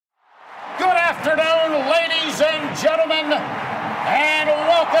afternoon, ladies and gentlemen, and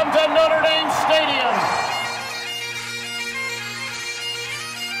welcome to Notre Dame Stadium.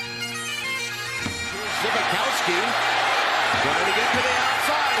 Zbikowski trying to get to the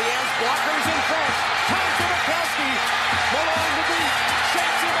outside. He has blockers in front. Tom Zbikowski, along the beat,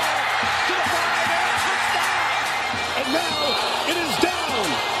 shakes him off to the 5 and a touchdown. And now it is down.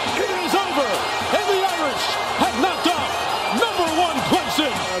 It is over. And the Irish have knocked out number one Clemson.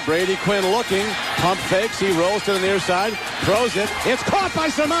 Brady Quinn looking, pump fakes, he rolls to the near side, throws it, it's caught by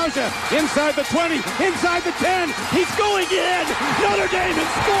Samaja, inside the 20, inside the 10, he's going in, Notre Dame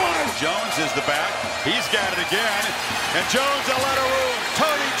has scored! Jones is the back, he's got it again, and Jones a lot of room,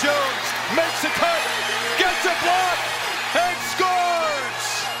 Tony Jones makes a cut, gets a block, and scores!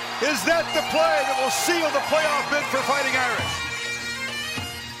 Is that the play that will seal the playoff bid for Fighting Irish?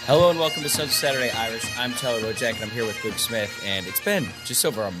 Hello and welcome to Sons of Saturday Irish. I'm Tyler Wojak and I'm here with Luke Smith, and it's been just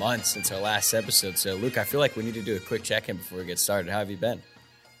over a month since our last episode. So, Luke, I feel like we need to do a quick check-in before we get started. How have you been?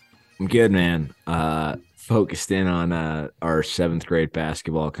 I'm good, man. Focused in on our 7th grade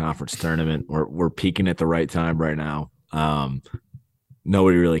basketball conference tournament. We're peaking at the right time right now.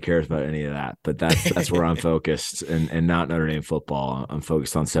 Nobody really cares about any of that, but that's where I'm focused, and not Notre Dame football. I'm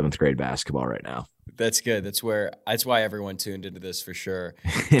focused on 7th grade basketball right now. That's good. That's why everyone tuned into this for sure.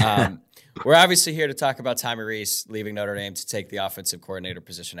 We're obviously here to talk about Tommy Rees leaving Notre Dame to take the offensive coordinator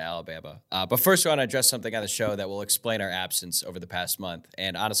position at Alabama. But first, I want to address something on the show that will explain our absence over the past month.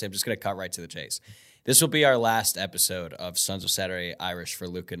 And honestly, I'm just going to cut right to the chase. This will be our last episode of Sons of Saturday Irish for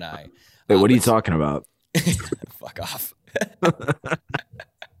Luke and I. Wait, what are you talking about? Fuck off.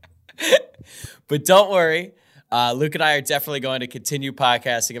 But don't worry. Luke and I are definitely going to continue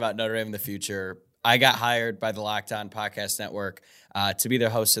podcasting about Notre Dame in the future. I got hired by the Locked On Podcast Network to be the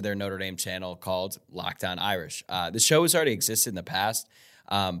host of their Notre Dame channel called Locked On Irish. The show has already existed in the past,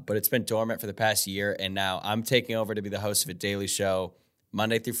 but it's been dormant for the past year, and now I'm taking over to be the host of a daily show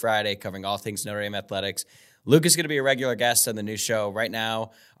Monday through Friday covering all things Notre Dame athletics. Luke is going to be a regular guest on the new show. Right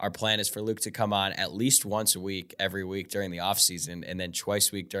now, our plan is for Luke to come on at least once a week, every week during the offseason, and then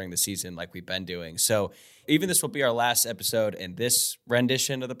twice a week during the season like we've been doing. So even this will be our last episode in this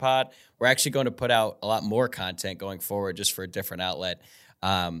rendition of the pod. We're actually going to put out a lot more content going forward just for a different outlet.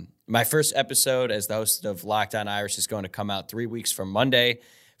 My first episode as the host of Locked On Irish is going to come out 3 weeks from Monday,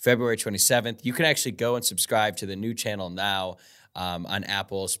 February 27th. You can actually go and subscribe to the new channel now. On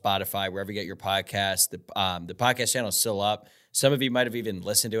Apple, Spotify, wherever you get your podcast. The podcast channel is still up. Some of you might have even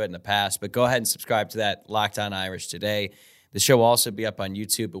listened to it in the past, but go ahead and subscribe to that Locked On Irish today. The show will also be up on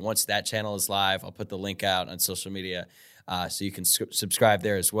YouTube, but once that channel is live, I'll put the link out on social media so you can subscribe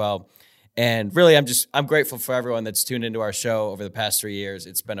there as well. And really, I'm grateful for everyone that's tuned into our show over the past 3 years.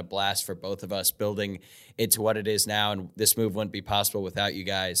 It's been a blast for both of us building it to what it is now, and this move wouldn't be possible without you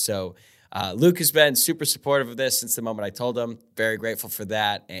guys. So Luke has been super supportive of this since the moment I told him. Very grateful for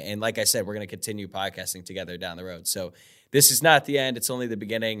that. And like I said, we're going to continue podcasting together down the road. So this is not the end. It's only the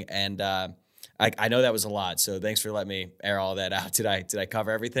beginning. And I know that was a lot. So thanks for letting me air all that out. Did I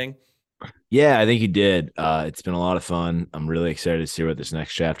cover everything? Yeah, I think you did. It's been a lot of fun. I'm really excited to see what this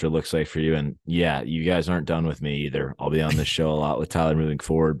next chapter looks like for you. And yeah, you guys aren't done with me either. I'll be on this show a lot with Tyler moving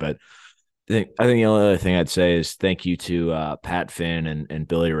forward. But I think the only other thing I'd say is thank you to Pat Finn and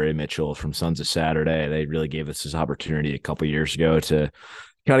Billy Ray Mitchell from Sons of Saturday. They really gave us this opportunity a couple years ago to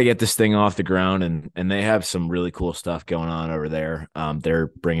kind of get this thing off the ground, and they have some really cool stuff going on over there. They're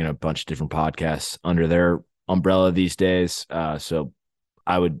bringing a bunch of different podcasts under their umbrella these days. So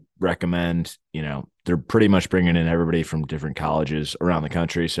I would recommend, they're pretty much bringing in everybody from different colleges around the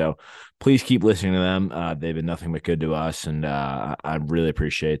country. So please keep listening to them. They've been nothing but good to us. And I really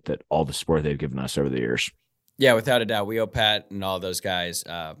appreciate that all the support they've given us over the years. Yeah, without a doubt. We owe Pat and all those guys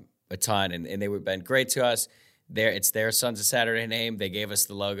a ton, and they've been great to us. It's their Sons of Saturday name. They gave us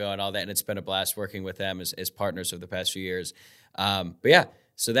the logo and all that, and it's been a blast working with them as partners over the past few years. But yeah,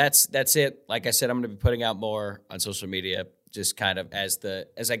 so that's it. Like I said, I'm going to be putting out more on social media, just kind of as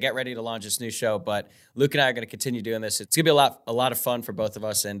I get ready to launch this new show. But Luke and I are going to continue doing this. It's going to be a lot of fun for both of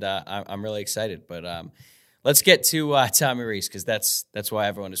us, and I'm really excited. But let's get to Tommy Rees, because that's why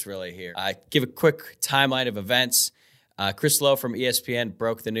everyone is really here. I give a quick timeline of events. Chris Lowe from ESPN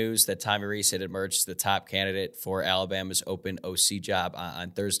broke the news that Tommy Rees had emerged as the top candidate for Alabama's open OC job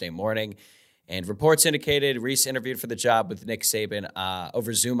on Thursday morning. And reports indicated Rees interviewed for the job with Nick Saban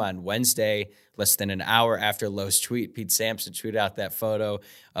over Zoom on Wednesday, less than an hour after Lowe's tweet. Pete Sampson tweeted out that photo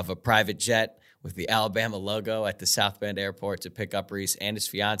of a private jet with the Alabama logo at the South Bend airport to pick up Rees and his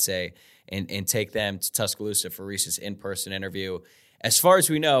fiance and take them to Tuscaloosa for Rees's in-person interview. As far as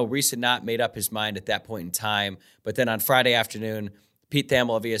we know, Rees had not made up his mind at that point in time, but then on Friday afternoon, Pete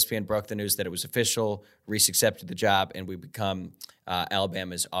Thamel of ESPN broke the news that it was official. Reese accepted the job, and we become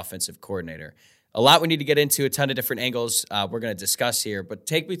Alabama's offensive coordinator. A lot we need to get into, a ton of different angles we're going to discuss here, but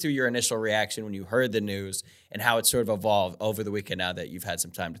take me through your initial reaction when you heard the news and how it sort of evolved over the weekend now that you've had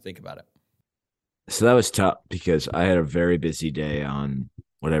some time to think about it. So that was tough because I had a very busy day on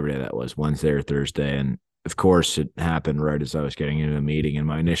whatever day that was, Wednesday or Thursday. And of course, it happened right as I was getting into a meeting. And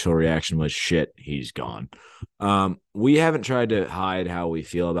my initial reaction was, shit, he's gone. We haven't tried to hide how we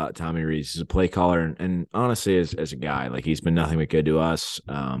feel about Tommy Rees as a play caller. And honestly, as a guy, like, he's been nothing but good to us.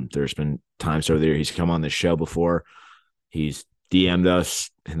 There's been times over there he's come on this show before. He's DM'd us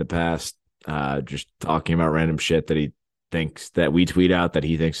in the past, just talking about random shit that he thinks that we tweet out that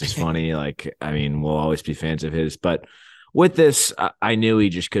he thinks is funny. Like, I mean, we'll always be fans of his, but with this, I knew he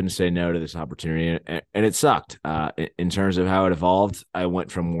just couldn't say no to this opportunity, and it sucked. In terms of how it evolved, I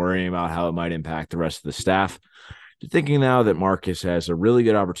went from worrying about how it might impact the rest of the staff to thinking now that Marcus has a really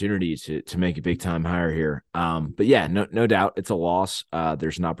good opportunity to make a big-time hire here. But yeah, no doubt it's a loss.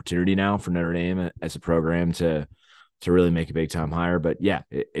 There's an opportunity now for Notre Dame as a program to really make a big-time hire. But yeah,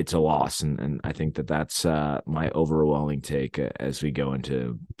 it's a loss, and I think that's my overwhelming take as we go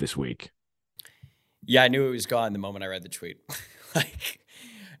into this week. Yeah, I knew it was gone the moment I read the tweet. Like,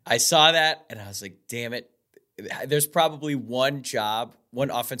 I saw that, and I was like, damn it. There's probably one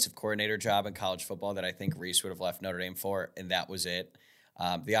offensive coordinator job in college football that I think Reese would have left Notre Dame for, and that was it.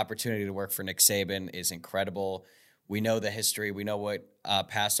 The opportunity to work for Nick Saban is incredible. We know the history. We know what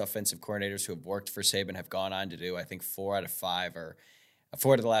past offensive coordinators who have worked for Saban have gone on to do. I think 4 out of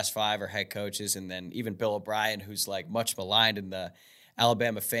the last 5 are head coaches, and then even Bill O'Brien, who's like much maligned in the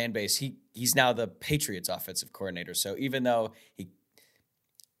Alabama fan base, he's now the Patriots offensive coordinator. So even though he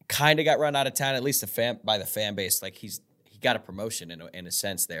kind of got run out of town, at least by the fan base, like he got a promotion in a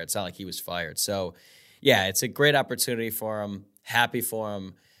sense there. It's not like he was fired. So yeah, it's a great opportunity for him. Happy for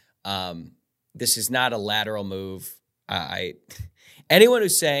him. This is not a lateral move. Anyone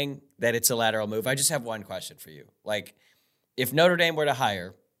who's saying that it's a lateral move, I just have one question for you. Like, if Notre Dame were to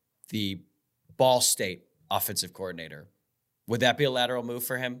hire the Ball State offensive coordinator, would that be a lateral move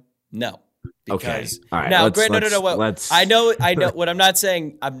for him? No. Because okay. All right. Now, I know what I'm not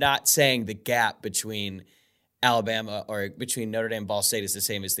saying the gap between Alabama or between Notre Dame and Ball State is the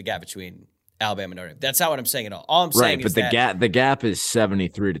same as the gap between Alabama and Notre Dame. That's not what I'm saying at all. All I'm saying is the gap is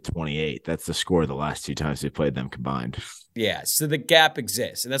 73-28. That's the score the last 2 times they played them combined. Yeah, so the gap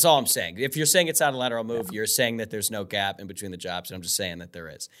exists, and that's all I'm saying. If you're saying it's not a lateral move, you're saying that there's no gap in between the jobs, and I'm just saying that there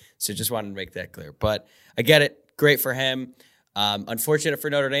is. So just wanted to make that clear. But I get it. Great for him. Unfortunate for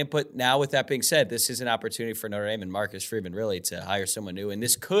Notre Dame, but now with that being said, this is an opportunity for Notre Dame and Marcus Freeman really to hire someone new, and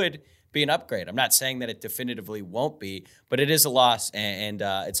this could be an upgrade. I'm not saying that it definitively won't be, but it is a loss, and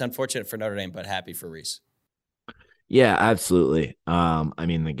it's unfortunate for Notre Dame, but happy for Reese. Yeah, absolutely. I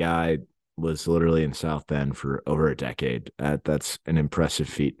mean, the guy was literally in South Bend for over a decade. That's an impressive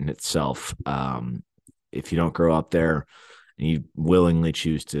feat in itself. If you don't grow up there and you willingly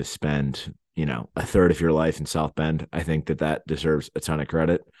choose to spend a third of your life in South Bend, I think that deserves a ton of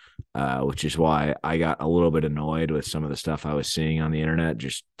credit, which is why I got a little bit annoyed with some of the stuff I was seeing on the internet,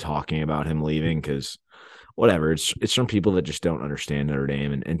 just talking about him leaving, because whatever, it's from people that just don't understand Notre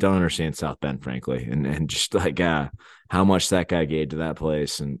Dame and don't understand South Bend, frankly, and just like how much that guy gave to that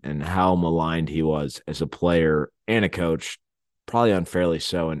place and how maligned he was as a player and a coach, probably unfairly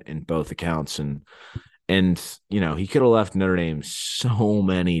so in both accounts. And, he could have left Notre Dame so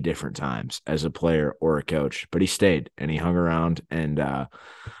many different times as a player or a coach, but he stayed and he hung around. And I'll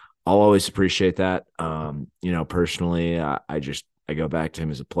always appreciate that. Personally, I go back to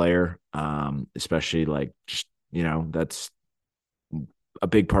him as a player, especially that's a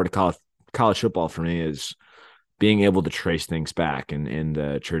big part of college football for me is being able to trace things back and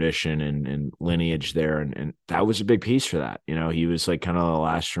the tradition and lineage there. And that was a big piece for that. He was like kind of the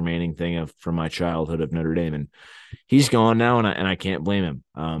last remaining thing from my childhood of Notre Dame, and he's gone now. And I can't blame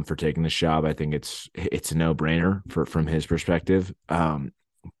him for taking this job. I think it's a no brainer from his perspective.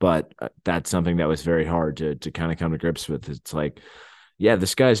 But that's something that was very hard to kind of come to grips with. It's like, yeah,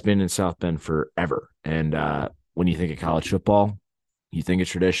 this guy's been in South Bend forever. And when you think of college football, you think of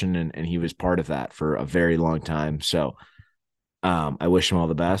tradition, and he was part of that for a very long time. So I wish him all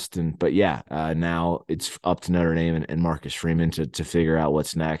the best. But now it's up to Notre Dame and Marcus Freeman to figure out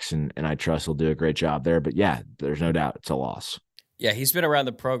what's next. And I trust he'll do a great job there. But yeah, there's no doubt it's a loss. Yeah, he's been around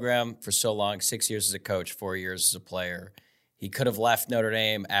the program for so long, 6 years as a coach, 4 years as a player. He could have left Notre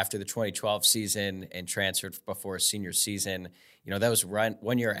Dame after the 2012 season and transferred before his senior season. That was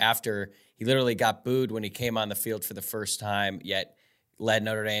 1 year after he literally got booed when he came on the field for the first time, yet led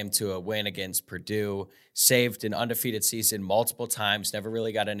Notre Dame to a win against Purdue, saved an undefeated season multiple times, never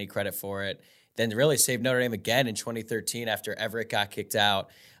really got any credit for it. Then really saved Notre Dame again in 2013 after Everett got kicked out.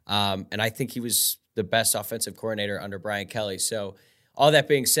 And I think he was the best offensive coordinator under Brian Kelly. So all that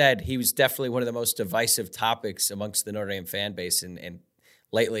being said, he was definitely one of the most divisive topics amongst the Notre Dame fan base. And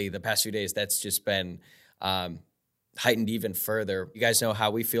lately, the past few days, that's just been heightened even further. You guys know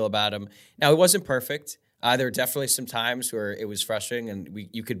how we feel about him. Now, it wasn't perfect. There were definitely some times where it was frustrating, and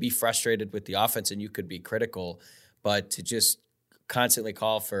you could be frustrated with the offense and you could be critical, but to just constantly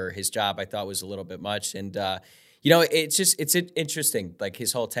call for his job, I thought was a little bit much. And, it's interesting, like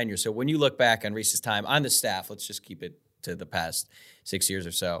his whole tenure. So when you look back on Reese's time on the staff, let's just keep it to the past 6 years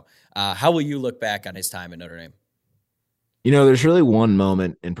or so. How will you look back on his time at Notre Dame? There's really one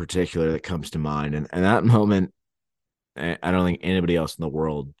moment in particular that comes to mind. And that moment, I don't think anybody else in the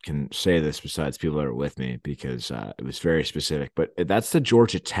world can say this besides people that are with me, because it was very specific. But that's the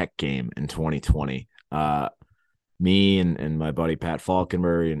Georgia Tech game in 2020. Me and my buddy Pat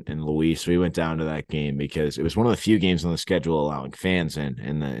Falkenberg and Luis, we went down to that game because it was one of the few games on the schedule allowing fans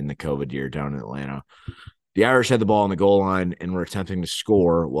in the COVID year down in Atlanta. The Irish had the ball on the goal line and were attempting to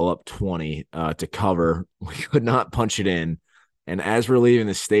score well up 20 to cover. We could not punch it in. And as we're leaving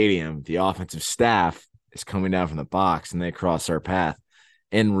the stadium, the offensive staff is coming down from the box and they cross our path.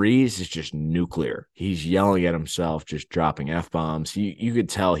 And Rees is just nuclear. He's yelling at himself, just dropping F-bombs. You could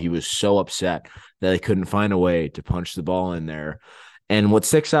tell he was so upset that he couldn't find a way to punch the ball in there. And what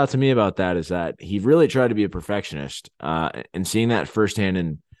sticks out to me about that is that he really tried to be a perfectionist. And seeing that firsthand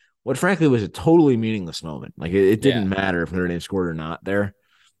in what frankly was a totally meaningless moment. Like it didn't matter if Notre Dame scored or not there.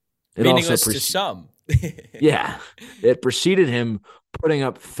 It meaningless to some. Yeah. It preceded him putting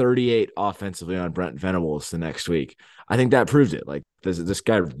up 38 offensively on Brent Venables the next week. I think that proved it. Like this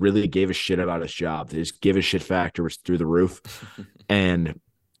guy really gave a shit about his job. His give a shit factor was through the roof. And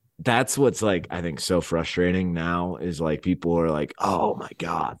that's what's like, I think so frustrating now is like people are like, oh my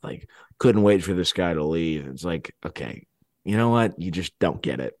God, like couldn't wait for this guy to leave. It's like, okay, you know what? You just don't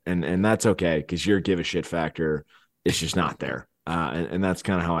get it. And that's okay because your give a shit factor is just not there. And that's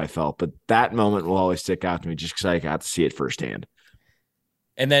kind of how I felt. But that moment will always stick out to me just because I got to see it firsthand.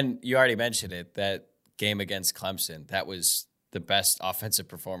 And then you already mentioned it, that game against Clemson, that was the best offensive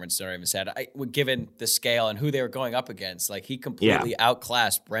performance Notre Dame has had. Given the scale and who they were going up against, like he completely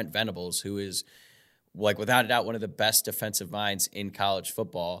outclassed Brent Venables, who is like without a doubt one of the best defensive minds in college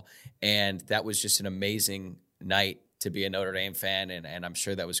football. And that was just an amazing night to be a Notre Dame fan, and I'm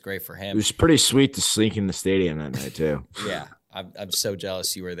sure that was great for him. It was pretty sweet to sneak in the stadium that night too. Yeah, I'm so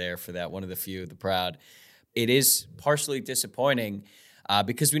jealous you were there for that. One of the few, the proud. It is partially disappointing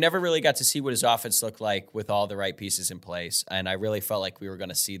because we never really got to see what his offense looked like with all the right pieces in place, and I really felt like we were going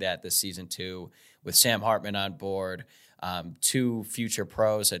to see that this season too, with Sam Hartman on board, 2 future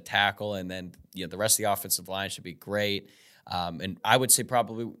pros at tackle, and then the rest of the offensive line should be great. And I would say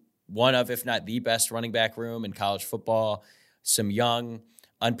probably one of, if not the best running back room in college football, some young,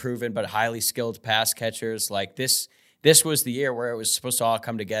 unproven, but highly skilled pass catchers. Like this was the year where it was supposed to all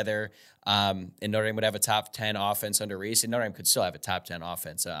come together. And Notre Dame would have a top 10 offense under Rees, and Notre Dame could still have a top 10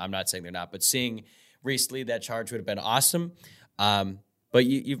 offense. I'm not saying they're not, but seeing Rees lead that charge would have been awesome. But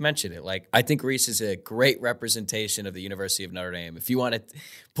you've mentioned it. Like, I think Rees is a great representation of the University of Notre Dame. If you want to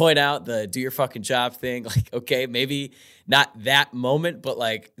point out the do your fucking job thing, like, okay, maybe not that moment, but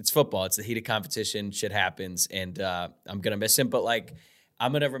like it's football. It's the heat of competition. Shit happens. And I'm going to miss him. But like,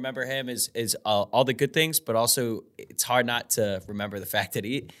 I'm going to remember him as all the good things, but also it's hard not to remember the fact that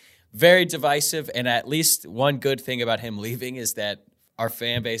he very divisive. And at least one good thing about him leaving is that our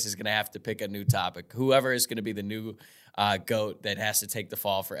fan base is going to have to pick a new topic. Whoever is going to be the new GOAT that has to take the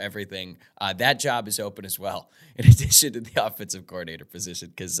fall for everything, that job is open as well, in addition to the offensive coordinator position,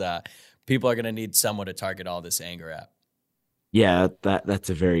 because people are going to need someone to target all this anger at. Yeah, that's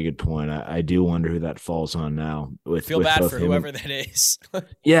a very good point. I do wonder who that falls on now. Feel bad for whoever that is.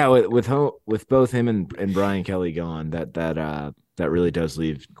 Yeah, with both him and Brian Kelly gone, that really does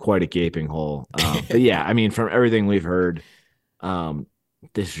leave quite a gaping hole. But yeah, I mean, from everything we've heard,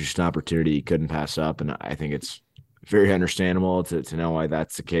 this is just an opportunity you couldn't pass up, and I think it's very understandable to know why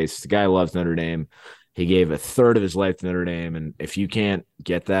that's the case. The guy loves Notre Dame. He gave a third of his life to Notre Dame, and if you can't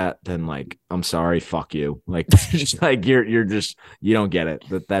get that, then like, I'm sorry, fuck you. Like, just like you're just, you don't get it.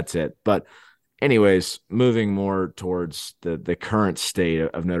 That's it. But anyways, moving more towards the current state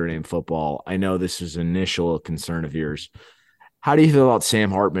of Notre Dame football. I know this is initial concern of yours. How do you feel about Sam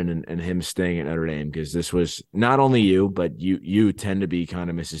Hartman and him staying at Notre Dame? Because this was not only you, but you tend to be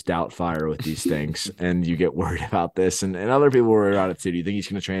kind of Mrs. Doubtfire with these things, and you get worried about this, and other people worry about it too. Do you think he's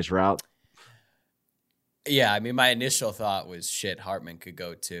going to transfer out? Yeah, I mean, my initial thought was, shit, Hartman could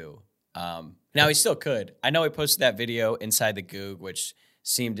go too. Now he still could. I know he posted that video inside the Goog, which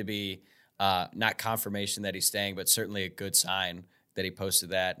seemed to be not confirmation that he's staying, but certainly a good sign that he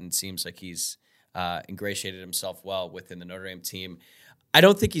posted that, and seems like he's ingratiated himself well within the Notre Dame team. I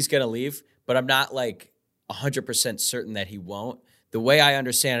don't think he's going to leave, but I'm not like 100% certain that he won't. The way I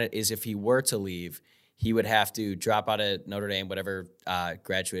understand it is if he were to leave, he would have to drop out of Notre Dame, whatever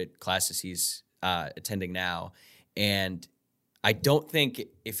graduate classes he's attending now. And I don't think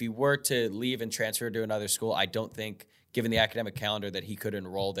if he were to leave and transfer to another school, I don't think, given the academic calendar, that he could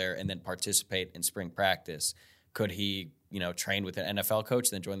enroll there and then participate in spring practice. Could he, train with an NFL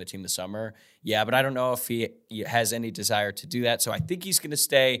coach, then join the team this summer? Yeah, but I don't know if he has any desire to do that. So I think he's going to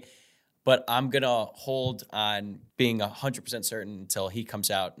stay, but I'm going to hold on being 100% certain until he comes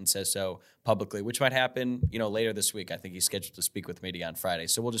out and says so publicly, which might happen, later this week. I think he's scheduled to speak with media on Friday.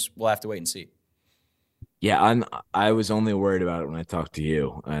 So we'll have to wait and see. Yeah, I was only worried about it when I talked to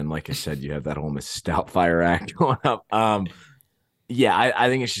you. And like I said, you have that whole Mrs. Stoutfire act going up. Yeah, I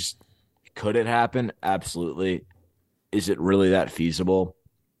think it's just, could it happen? Absolutely. Is it really that feasible?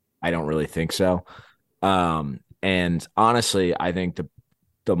 I don't really think so. And honestly, I think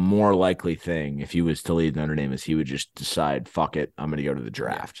the more likely thing, if he was to leave Notre Dame, is he would just decide, fuck it, I'm going to go to the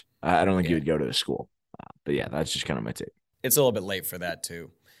draft. I don't think he would go to a school. But yeah, that's just kind of my take. It's a little bit late for that too.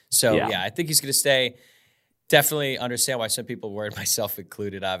 So yeah, I think he's going to stay. Definitely understand why some people worried, myself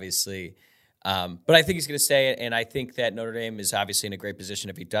included, obviously. But I think he's going to stay, and I think that Notre Dame is obviously in a great position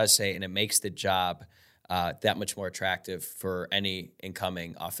if he does stay, and it makes the job that much more attractive for any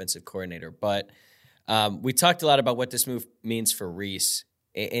incoming offensive coordinator. But we talked a lot about what this move means for Rees,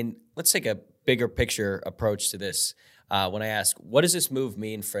 and let's take a bigger picture approach to this. When I ask, what does this move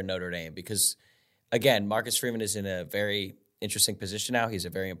mean for Notre Dame? Because, again, Marcus Freeman is in a very interesting position now. He's a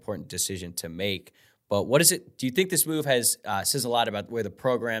very important decision to make. But what is it? Do you think this move says a lot about where the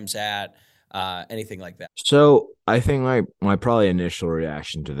program's at, anything like that? So I think my probably initial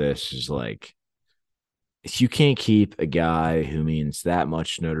reaction to this is like, if you can't keep a guy who means that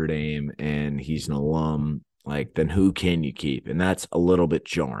much to Notre Dame and he's an alum, like, then who can you keep? And that's a little bit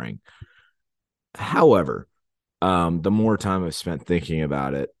jarring. However, the more time I've spent thinking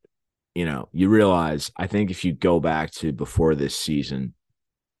about it, you realize, I think if you go back to before this season,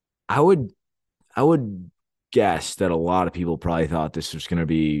 I would guess that a lot of people probably thought this was going to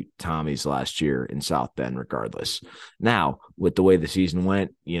be Tommy's last year in South Bend regardless. Now, with the way the season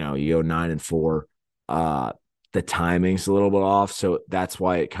went, you go 9-4, the timing's a little bit off. So that's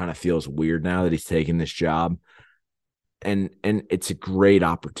why it kind of feels weird now that he's taking this job. And it's a great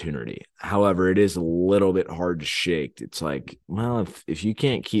opportunity. However, it is a little bit hard to shake. It's like, well, if you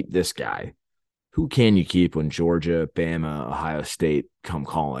can't keep this guy, who can you keep when Georgia, Bama, Ohio State come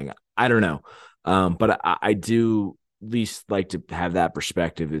calling? I don't know. But I do at least like to have that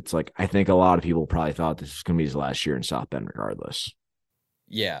perspective. It's like, I think a lot of people probably thought this was going to be his last year in South Bend regardless.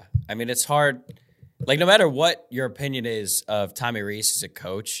 Yeah. I mean, it's hard. Like, no matter what your opinion is of Tommy Rees as a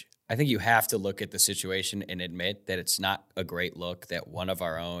coach, I think you have to look at the situation and admit that it's not a great look that one of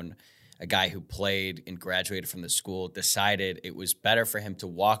our own, a guy who played and graduated from the school, decided it was better for him to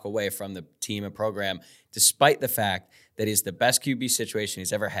walk away from the team and program, despite the fact that he's the best QB situation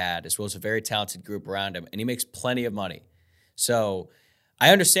he's ever had, as well as a very talented group around him, and he makes plenty of money. So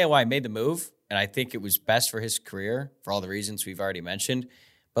I understand why he made the move, and I think it was best for his career for all the reasons we've already mentioned.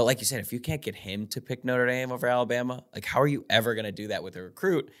 But like you said, if you can't get him to pick Notre Dame over Alabama, like, how are you ever going to do that with a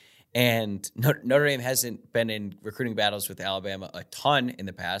recruit? And Notre Dame hasn't been in recruiting battles with Alabama a ton in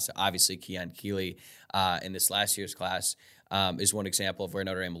the past. Obviously, Keon Keeley in this last year's class is one example of where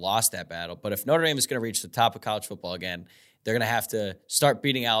Notre Dame lost that battle. But if Notre Dame is going to reach the top of college football again, they're going to have to start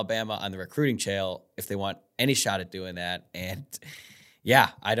beating Alabama on the recruiting trail if they want any shot at doing that. And yeah,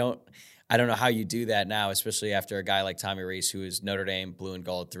 I don't know how you do that now, especially after a guy like Tommy Rees, who is Notre Dame blue and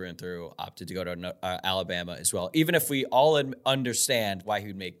gold through and through, opted to go to Alabama as well, even if we all understand why he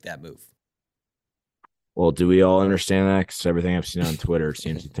would make that move. Well, do we all understand that? Because everything I've seen on Twitter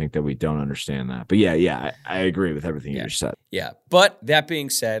seems to think that we don't understand that. But yeah, I agree with everything you just said. Yeah, but that being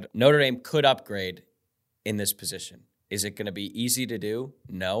said, Notre Dame could upgrade in this position. Is it going to be easy to do?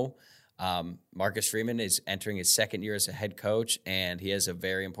 No. Marcus Freeman is entering his second year as a head coach, and he has a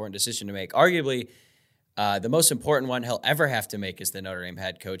very important decision to make. Arguably, the most important one he'll ever have to make is the Notre Dame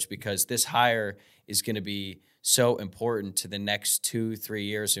head coach, because this hire is going to be so important to the next 2-3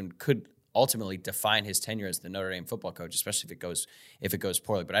 years and could ultimately define his tenure as the Notre Dame football coach, especially if it goes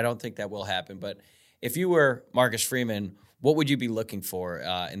poorly. But I don't think that will happen. But if you were Marcus Freeman, what would you be looking for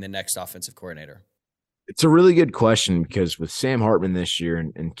in the next offensive coordinator? It's a really good question because with Sam Hartman this year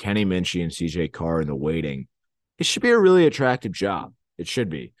and Kenny Minchie and CJ Carr in the waiting, it should be a really attractive job. It should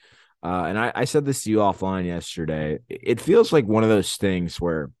be. And I said this to you offline yesterday. It feels like one of those things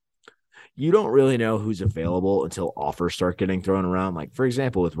where you don't really know who's available until offers start getting thrown around. Like, for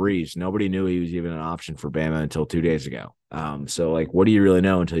example, with Reeves, nobody knew he was even an option for Bama until 2 days ago. So, like, what do you really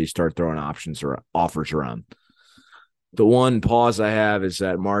know until you start throwing options or offers around? The one pause I have is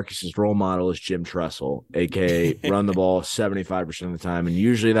that Marcus's role model is Jim Tressel, aka run the ball 75% of the time. And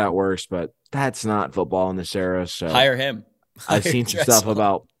usually that works, but that's not football in this era. So Hire him. I've seen some stuff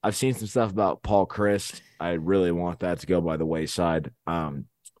about Paul Christ. I really want that to go by the wayside.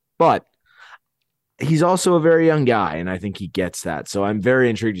 But he's also a very young guy, and I think he gets that. So I'm very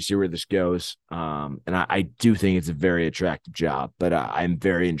intrigued to see where this goes. And I do think it's a very attractive job, but I'm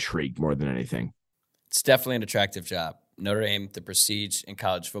very intrigued more than anything. It's definitely an attractive job. Notre Dame, the prestige in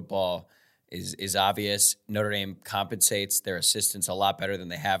college football is obvious. Notre Dame compensates their assistants a lot better than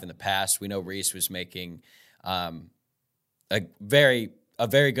they have in the past. We know Reese was making a very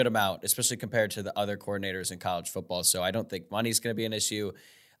good amount, especially compared to the other coordinators in college football. So I don't think money's going to be an issue.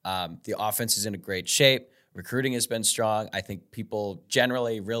 The offense is in a great shape. Recruiting has been strong. I think people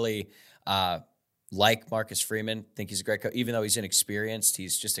generally really like Marcus Freeman, think he's a great coach. Even though he's inexperienced,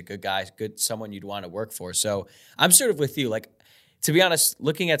 he's just a good guy, someone you'd want to work for. So I'm sort of with you. Like, to be honest,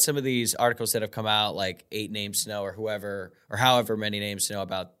 looking at some of these articles that have come out, like 8 names to know or whoever, or however many names to know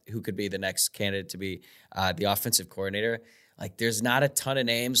about who could be the next candidate to be the offensive coordinator, like there's not a ton of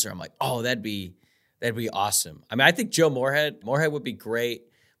names where I'm like, oh, that'd be awesome. I mean, I think Joe Moorhead would be great,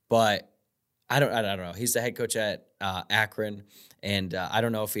 but I don't know. He's the head coach at Akron, and I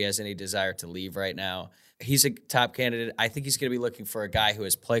don't know if he has any desire to leave right now. He's a top candidate. I think he's going to be looking for a guy who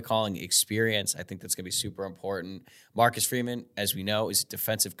has play calling experience. I think that's going to be super important. Marcus Freeman, as we know, is a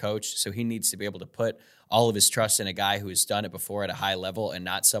defensive coach, so he needs to be able to put all of his trust in a guy who has done it before at a high level and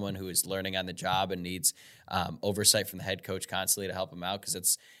not someone who is learning on the job and needs oversight from the head coach constantly to help him out,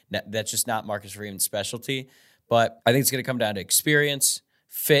 because that's just not Marcus Freeman's specialty. But I think it's going to come down to experience,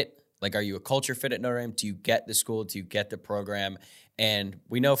 fit. Like, are you a culture fit at Notre Dame? Do you get the school? Do you get the program? And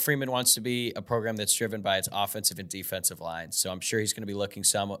we know Freeman wants to be a program that's driven by its offensive and defensive lines. So I'm sure he's going to be looking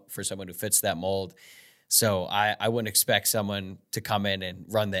for someone who fits that mold. So I wouldn't expect someone to come in and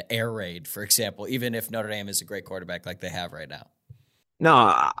run the air raid, for example, even if Notre Dame is a great quarterback like they have right now.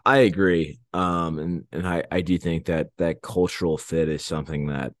 No, I agree. And I do think that cultural fit is something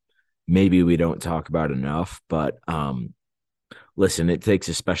that maybe we don't talk about enough, but listen, it takes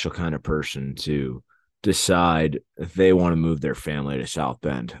a special kind of person to decide if they want to move their family to South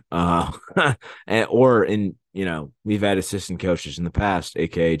Bend. We've had assistant coaches in the past,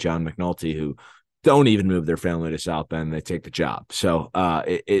 aka John McNulty, who don't even move their family to South Bend. They take the job. So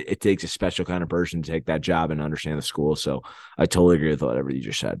it takes a special kind of person to take that job and understand the school. So I totally agree with whatever you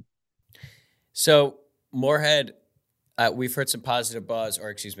just said. So Moorhead, we've heard some positive buzz,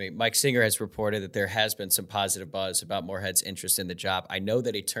 Mike Singer has reported that there has been some positive buzz about Moorhead's interest in the job. I know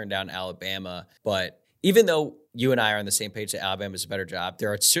that he turned down Alabama, but even though you and I are on the same page that Alabama is a better job,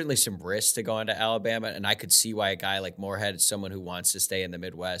 there are certainly some risks to going to Alabama, and I could see why a guy like Moorhead is someone who wants to stay in the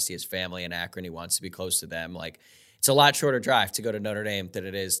Midwest. He has family in Akron. He wants to be close to them. Like, it's a lot shorter drive to go to Notre Dame than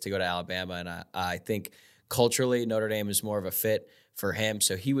it is to go to Alabama, and I think culturally Notre Dame is more of a fit for him,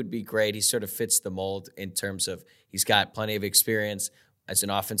 so he would be great. He sort of fits the mold in terms of he's got plenty of experience as an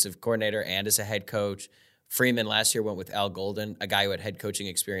offensive coordinator and as a head coach. Freeman last year went with Al Golden, a guy who had head coaching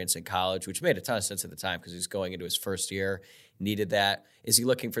experience in college, which made a ton of sense at the time because he was going into his first year, needed that. Is he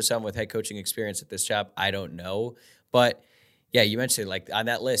looking for someone with head coaching experience at this job? I don't know. But, yeah, you mentioned, like, on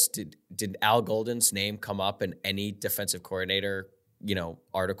that list, did Al Golden's name come up in any defensive coordinator,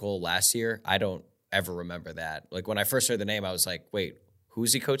 article last year? I don't ever remember that. Like, when I first heard the name, I was like, wait,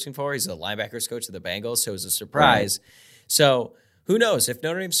 who's he coaching for? He's the linebackers coach of the Bengals, so it was a surprise. Right. So who knows? If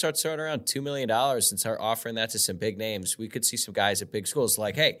Notre Dame starts throwing around $2 million and start offering that to some big names, we could see some guys at big schools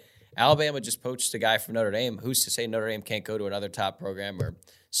like, hey, Alabama just poached a guy from Notre Dame. Who's to say Notre Dame can't go to another top program or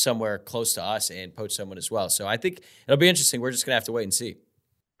somewhere close to us and poach someone as well? So I think it'll be interesting. We're just going to have to wait and see.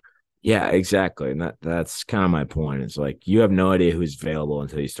 Yeah, exactly. And that's kind of my point. It's like you have no idea who's available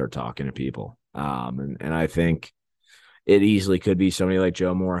until you start talking to people. And I think it easily could be somebody like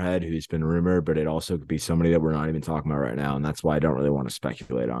Joe Moorhead, who's been rumored, but it also could be somebody that we're not even talking about right now. And that's why I don't really want to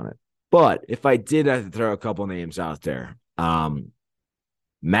speculate on it. But if I did have to throw a couple names out there,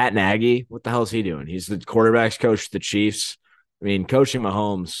 Matt Nagy, what the hell is he doing? He's the quarterbacks coach of the Chiefs. I mean, coaching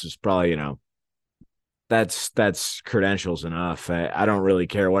Mahomes is probably, that's credentials enough. I don't really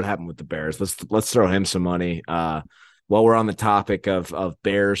care what happened with the Bears. Let's throw him some money. while we're on the topic of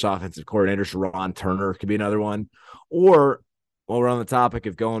Bears offensive coordinators, Ron Turner could be another one. Or while we're on the topic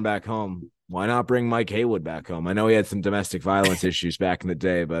of going back home, why not bring Mike Haywood back home? I know he had some domestic violence issues back in the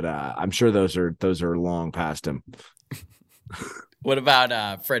day, but I'm sure those are long past him. What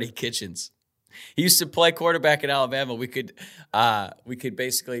about Freddie Kitchens? He used to play quarterback in Alabama. We could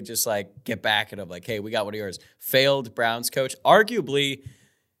basically just like get back at him, like, hey, we got one of yours. Failed Browns coach, arguably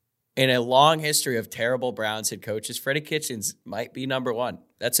in a long history of terrible Browns head coaches, Freddie Kitchens might be number one.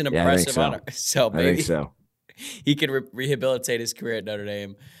 That's an impressive honor. So maybe he can rehabilitate his career at Notre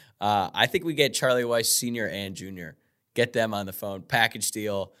Dame. I think we get Charlie Weis Sr. and Jr. Get them on the phone. Package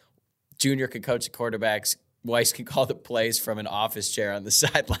deal. Jr. can coach the quarterbacks. Weis can call the plays from an office chair on the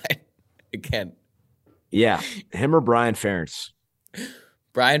sideline. Again. Yeah. Him or Brian Ferentz.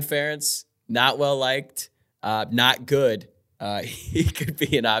 Brian Ferentz, not well liked, not good. He could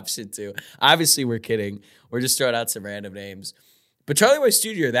be an option too. Obviously, we're kidding. We're just throwing out some random names. But Charlie Weis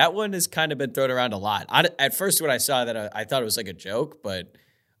Jr., that one has kind of been thrown around a lot. At first, when I saw that, I thought it was like a joke, but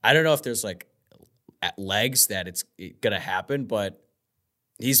I don't know if there's like legs that it's going to happen, but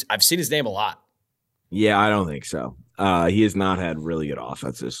I've seen his name a lot. Yeah, I don't think so. He has not had really good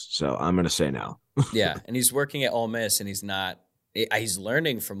offenses, so I'm going to say no. Yeah, and he's working at Ole Miss, and he's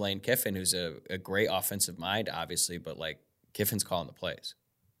learning from Lane Kiffin, who's a great offensive mind, obviously, but like Kiffin's calling the plays.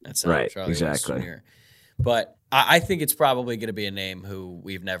 That's not right, Charlie exactly. Jr. But I think it's probably going to be a name who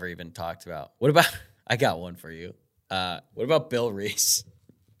we've never even talked about. What about? I got one for you. What about Bill Reese,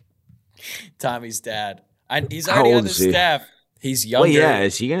 Tommy's dad? He's already on the staff. He's younger. Well, yeah,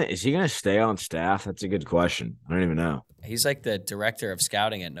 is he gonna stay on staff? That's a good question. I don't even know. He's like the director of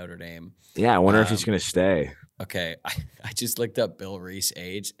scouting at Notre Dame. Yeah, I wonder if he's gonna stay. Okay, I just looked up Bill Reese's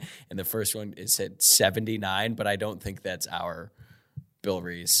age, and the first one is at 79, but I don't think that's our Bill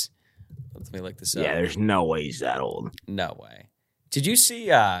Reese. Let me look this up. Yeah, there's no way he's that old. No way. Did you see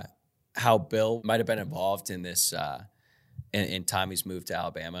how Bill might have been involved in this in Tommy's move to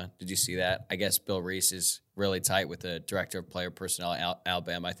Alabama? Did you see that? I guess Bill Reese is really tight with the director of player personnel at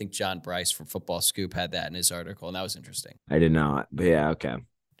Alabama. I think John Bryce from Football Scoop had that in his article, and that was interesting. I did not, but yeah, okay.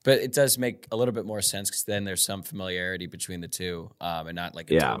 But it does make a little bit more sense because then there's some familiarity between the two and not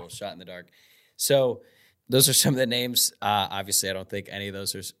like a total shot in the dark. So those are some of the names. Obviously, I don't think any of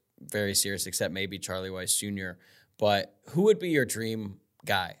those are very serious except maybe Charlie Weis Jr. But who would be your dream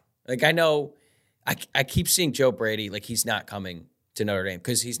guy? Like I know I keep seeing Joe Brady, like he's not coming to Notre Dame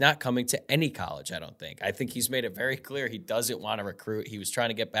because he's not coming to any college, I don't think. I think he's made it very clear he doesn't want to recruit. He was trying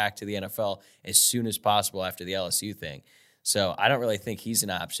to get back to the NFL as soon as possible after the LSU thing. So I don't really think he's an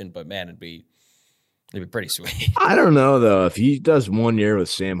option, but man, it'd be pretty sweet. I don't know though. If he does 1 year with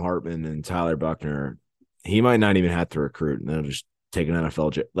Sam Hartman and Tyler Buckner, he might not even have to recruit, and then just take an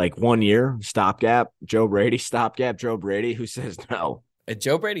NFL like 1 year stopgap. Joe Brady. Who says no? A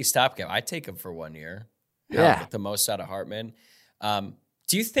Joe Brady stopgap. I'd take him for 1 year. Yeah, get the most out of Hartman.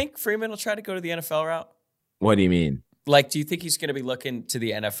 Do you think Freeman will try to go to the NFL route? What do you mean? Like, do you think he's going to be looking to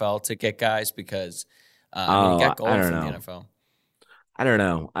the NFL to get guys because? He got gold from the NFL. I don't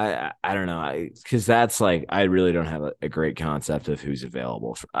know. I don't know. Because that's like, I really don't have a great concept of who's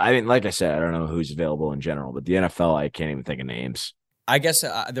available. I mean, like I said, I don't know who's available in general, but the NFL, I can't even think of names. I guess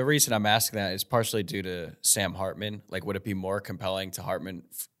the reason I'm asking that is partially due to Sam Hartman. Like, would it be more compelling to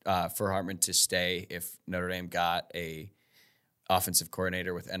for Hartman to stay if Notre Dame got a offensive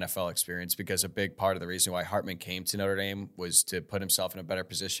coordinator with NFL experience? Because a big part of the reason why Hartman came to Notre Dame was to put himself in a better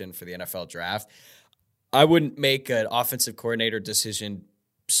position for the NFL draft. I wouldn't make an offensive coordinator decision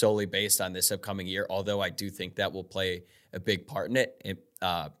solely based on this upcoming year, although I do think that will play a big part in it.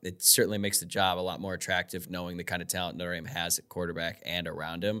 It certainly makes the job a lot more attractive knowing the kind of talent Notre Dame has at quarterback and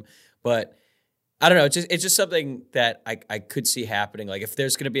around him. But I don't know. It's just something that I could see happening. Like if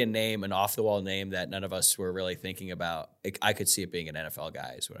there's going to be a name, an off-the-wall name that none of us were really thinking about, I could see it being an NFL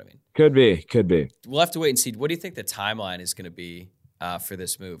guy is what I mean. Could be. We'll have to wait and see. What do you think the timeline is going to be for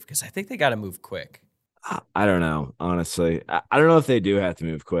this move? Because I think they got to move quick. I don't know, honestly. I don't know if they do have to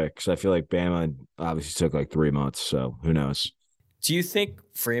move quick because I feel like Bama obviously took like 3 months, so who knows? Do you think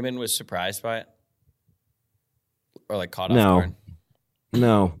Freeman was surprised by it? Or like caught off guard?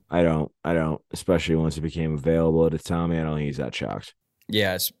 No, I don't. Especially once it became available to Tommy, I don't think he's that shocked.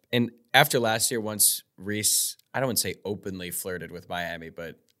 Yes, and after last year, once Reese, I don't want to say openly flirted with Miami,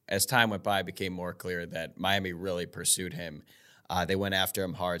 but as time went by, it became more clear that Miami really pursued him. They went after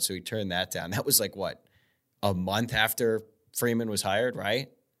him hard, so he turned that down. That was like, what, a month after Freeman was hired, right?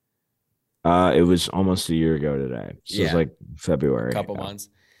 It was almost a year ago today. So it was like February. A couple months.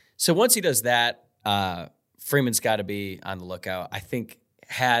 So once he does that, Freeman's got to be on the lookout. I think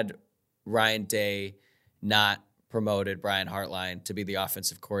had Ryan Day not promoted Brian Hartline to be the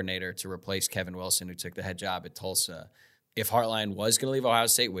offensive coordinator to replace Kevin Wilson, who took the head job at Tulsa. If Hartline was going to leave Ohio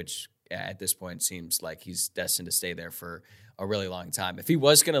State, which at this point seems like he's destined to stay there for a really long time. If he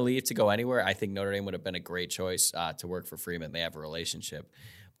was going to leave to go anywhere, I think Notre Dame would have been a great choice to work for Freeman. They have a relationship.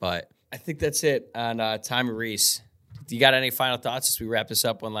 But I think that's it on Tommy Rees. Do you got any final thoughts as we wrap this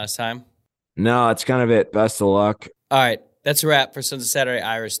up one last time? No, that's kind of it. Best of luck. All right. That's a wrap for Sons of Saturday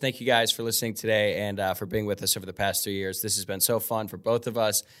Irish. Thank you guys for listening today and for being with us over the past 3 years. This has been so fun for both of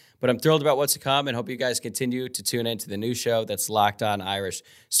us, but I'm thrilled about what's to come and hope you guys continue to tune into the new show that's Locked On Irish,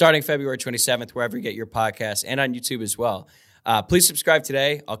 starting February 27th, wherever you get your podcasts and on YouTube as well. Please subscribe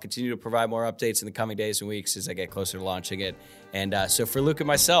today. I'll continue to provide more updates in the coming days and weeks as I get closer to launching it. And so for Luke and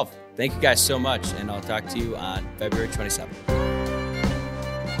myself, thank you guys so much, and I'll talk to you on February 27th.